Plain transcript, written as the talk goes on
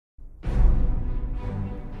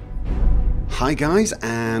Hi guys,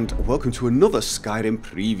 and welcome to another Skyrim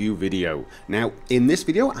preview video. Now, in this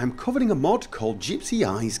video I'm covering a mod called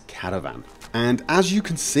Gypsy's Caravan. And as you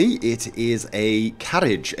can see, it is a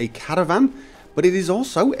carriage, a caravan, but it is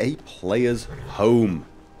also a player's home.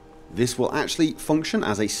 This will actually function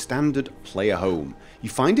as a standard player home.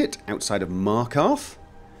 You find it outside of Markarth,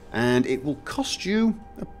 and it will cost you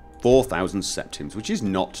 4,000 septims, which is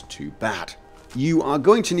not too bad. You are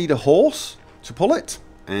going to need a horse to pull it,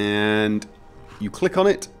 and you click on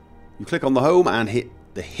it, you click on the home and hit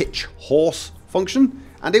the hitch horse function,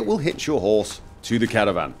 and it will hitch your horse to the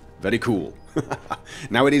caravan. Very cool.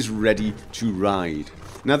 Now it is ready to ride.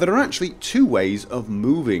 Now there are actually two ways of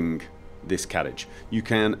moving this carriage. You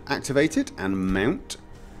can activate it and mount.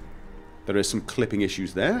 There are some clipping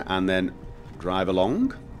issues there, and then drive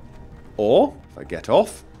along. Or, if I get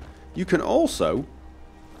off, you can also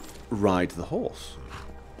ride the horse,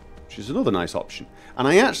 which is another nice option. And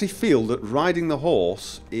I actually feel that riding the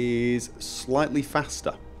horse is slightly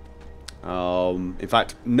faster. In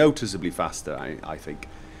fact, noticeably faster, I think.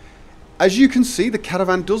 As you can see, the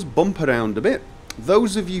caravan does bump around a bit.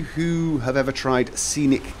 Those of you who have ever tried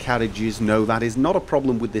scenic carriages know that is not a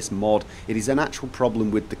problem with this mod. It is an actual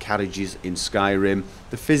problem with the carriages in Skyrim.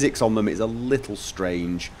 The physics on them is a little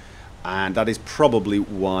strange, and that is probably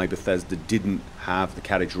why Bethesda didn't have the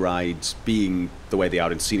carriage rides being the way they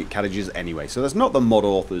are in scenic carriages anyway. So that's not the mod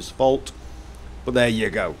author's fault, but there you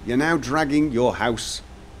go. You're now dragging your house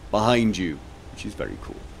behind you, which is very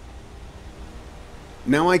cool.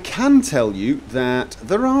 Now I can tell you that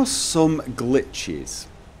there are some glitches.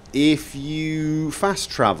 If you fast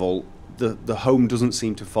travel, the home doesn't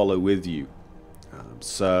seem to follow with you.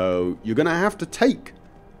 So you're going to have to take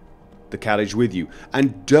the carriage with you.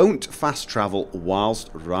 And don't fast travel whilst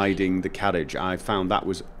riding the carriage. I found that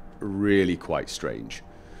was really quite strange.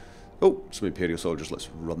 Oh, some Imperial soldiers. Let's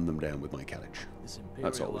run them down with my carriage.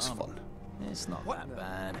 That's always fun. It's not that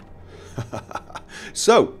bad.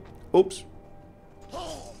 So, oops.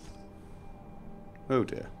 Oh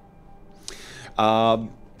dear.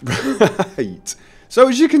 Right. So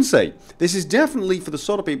as you can see, this is definitely for the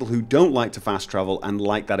sort of people who don't like to fast travel and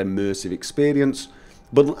like that immersive experience,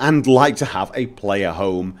 and like to have a player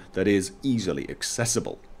home that is easily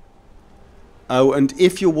accessible. Oh, and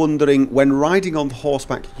if you're wondering, when riding on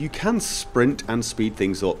horseback, you can sprint and speed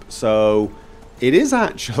things up. So it is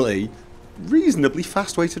actually a reasonably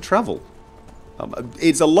fast way to travel.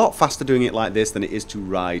 It's a lot faster doing it like this than it is to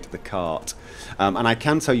ride the cart. And I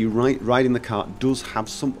can tell you, riding the cart does have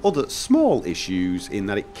some other small issues in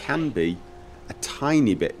that it can be a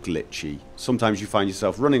tiny bit glitchy. Sometimes you find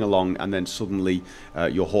yourself running along and then suddenly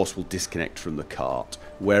your horse will disconnect from the cart.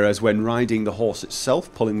 Whereas when riding the horse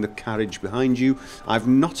itself, pulling the carriage behind you, I've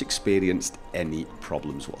not experienced any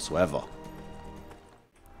problems whatsoever.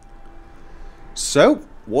 So,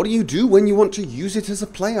 what do you do when you want to use it as a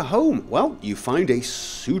player home? Well, you find a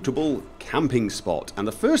suitable camping spot, and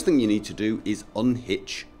the first thing you need to do is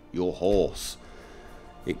unhitch your horse.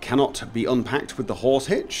 It cannot be unpacked with the horse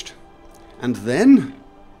hitched, and then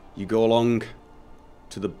you go along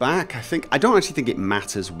to the back. I don't actually think it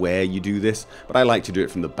matters where you do this, but I like to do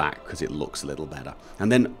it from the back because it looks a little better.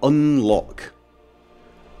 And then unlock,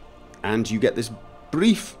 and you get this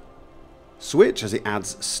brief switch as it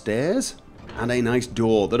adds stairs and a nice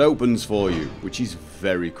door that opens for you, which is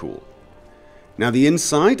very cool. Now the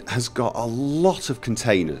inside has got a lot of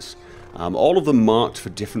containers, all of them marked for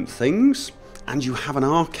different things, and you have an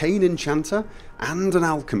arcane enchanter and an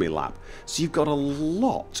alchemy lab. So you've got a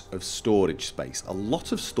lot of storage space,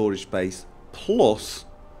 plus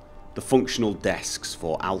the functional desks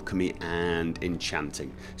for alchemy and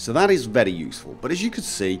enchanting. So that is very useful, but as you could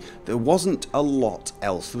see, there wasn't a lot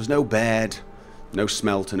else. There was no bed, no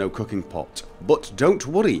smelter, no cooking pot. But don't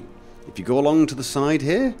worry, if you go along to the side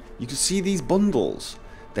here, you can see these bundles.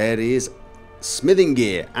 There is smithing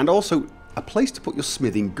gear and also a place to put your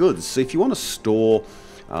smithing goods. So if you want to store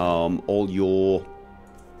all your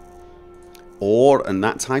ore and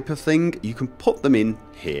that type of thing, you can put them in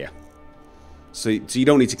here. So you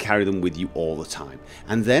don't need to carry them with you all the time.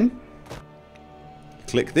 And then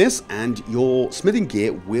click this and your smithing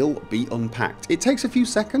gear will be unpacked. It takes a few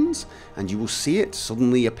seconds and you will see it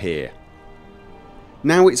suddenly appear.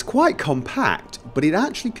 Now it's quite compact, but it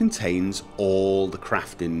actually contains all the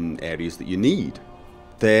crafting areas that you need.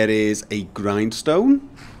 There is a grindstone,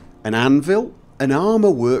 an anvil, an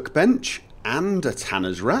armor workbench, and a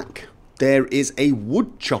tanner's rack. There is a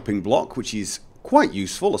wood chopping block, which is quite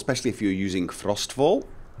useful, especially if you're using Frostfall.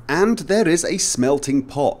 And there is a smelting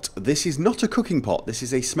pot. This is not a cooking pot, this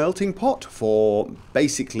is a smelting pot for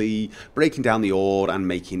basically breaking down the ore and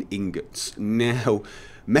making ingots. Now,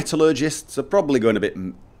 metallurgists are probably going a bit,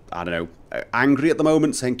 I don't know, angry at the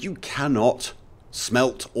moment, saying you cannot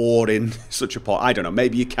smelt ore in such a pot. I don't know,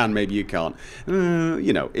 maybe you can, maybe you can't.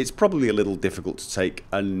 You know, it's probably a little difficult to take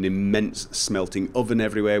an immense smelting oven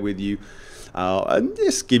everywhere with you. And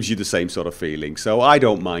this gives you the same sort of feeling, so I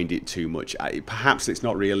don't mind it too much. Perhaps it's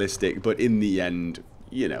not realistic, but in the end,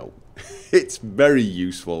 you know, it's very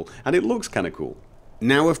useful, and it looks kind of cool.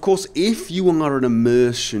 Now, of course, if you are an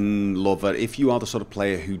immersion lover, if you are the sort of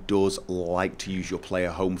player who does like to use your player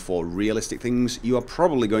home for realistic things, you are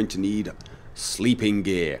probably going to need sleeping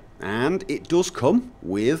gear. And it does come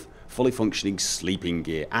with fully functioning sleeping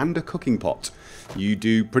gear and a cooking pot. You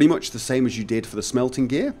do pretty much the same as you did for the smelting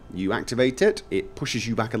gear. You activate it, it pushes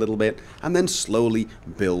you back a little bit, and then slowly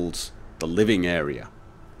builds the living area.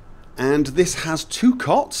 And this has 2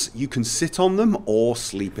 cots, you can sit on them or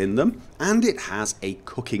sleep in them, and it has a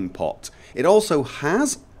cooking pot. It also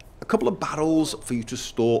has a couple of barrels for you to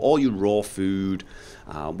store all your raw food,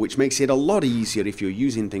 which makes it a lot easier if you're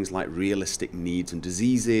using things like realistic needs and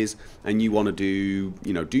diseases, and you want to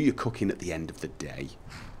do your cooking at the end of the day.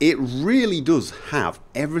 It really does have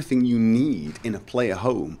everything you need in a player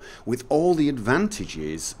home, with all the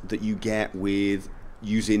advantages that you get with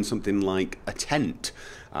using something like a tent,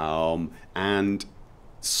 and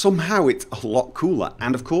somehow it's a lot cooler.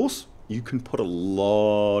 And of course, you can put a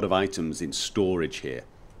lot of items in storage here.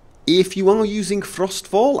 If you are using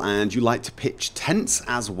Frostfall and you like to pitch tents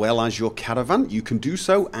as well as your caravan, you can do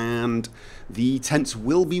so, and the tents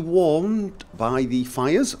will be warmed by the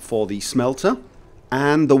fires for the smelter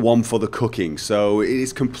and the one for the cooking, so it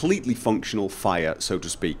is completely functional fire, so to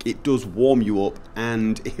speak. It does warm you up,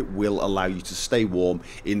 and it will allow you to stay warm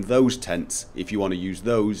in those tents if you want to use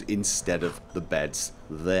those instead of the beds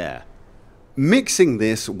there. Mixing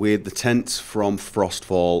this with the tents from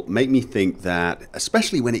Frostfall make me think that,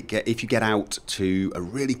 especially when if you get out to a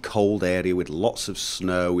really cold area with lots of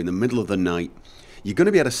snow in the middle of the night, you're going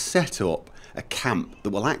to be able to set up a camp that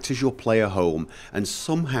will act as your player home and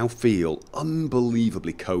somehow feel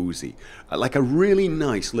unbelievably cozy. Like a really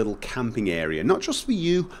nice little camping area, not just for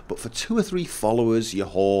you, but for 2 or 3 followers, your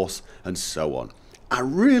horse, and so on. I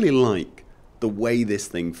really like the way this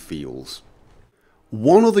thing feels.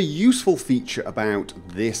 One other useful feature about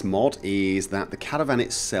this mod is that the caravan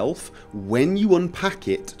itself, when you unpack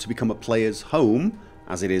it to become a player's home,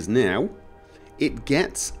 as it is now, it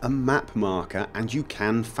gets a map marker and you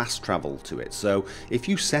can fast travel to it. So if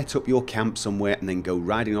you set up your camp somewhere and then go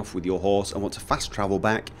riding off with your horse and want to fast travel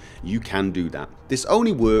back, you can do that. This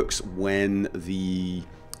only works when the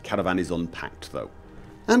caravan is unpacked though.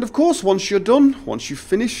 And of course, once you're done, once you've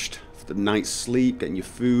finished for the night's sleep, getting your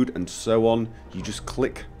food and so on, you just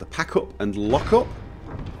click the pack up and lock up,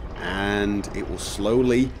 and it will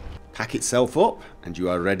slowly pack itself up and you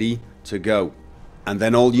are ready to go. And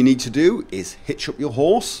then all you need to do is hitch up your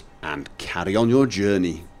horse and carry on your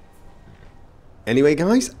journey. Anyway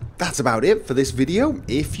guys, that's about it for this video.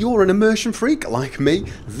 If you're an immersion freak like me,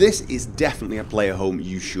 this is definitely a player home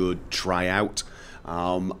you should try out.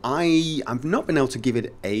 I've not been able to give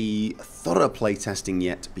it a thorough play testing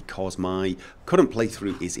yet because my current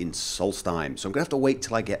playthrough is in Solstheim, so I'm going to have to wait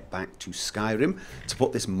till I get back to Skyrim to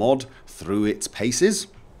put this mod through its paces.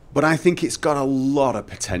 But I think it's got a lot of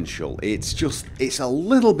potential. It's a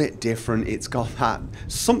little bit different. It's got that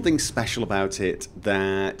something special about it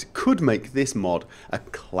that could make this mod a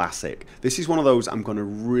classic. This is one of those I'm going to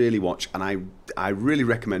really watch, and I really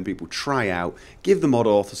recommend people try out, give the mod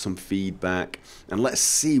author some feedback, and let's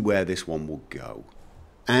see where this one will go.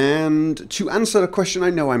 And to answer a question I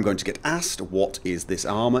know I'm going to get asked, what is this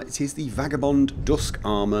armor? It is the Vagabond Dusk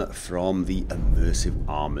armor from the Immersive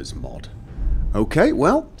Armors mod. Okay,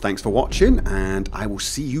 well, thanks for watching, and I will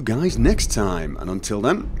see you guys next time. And until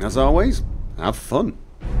then, as always, have fun.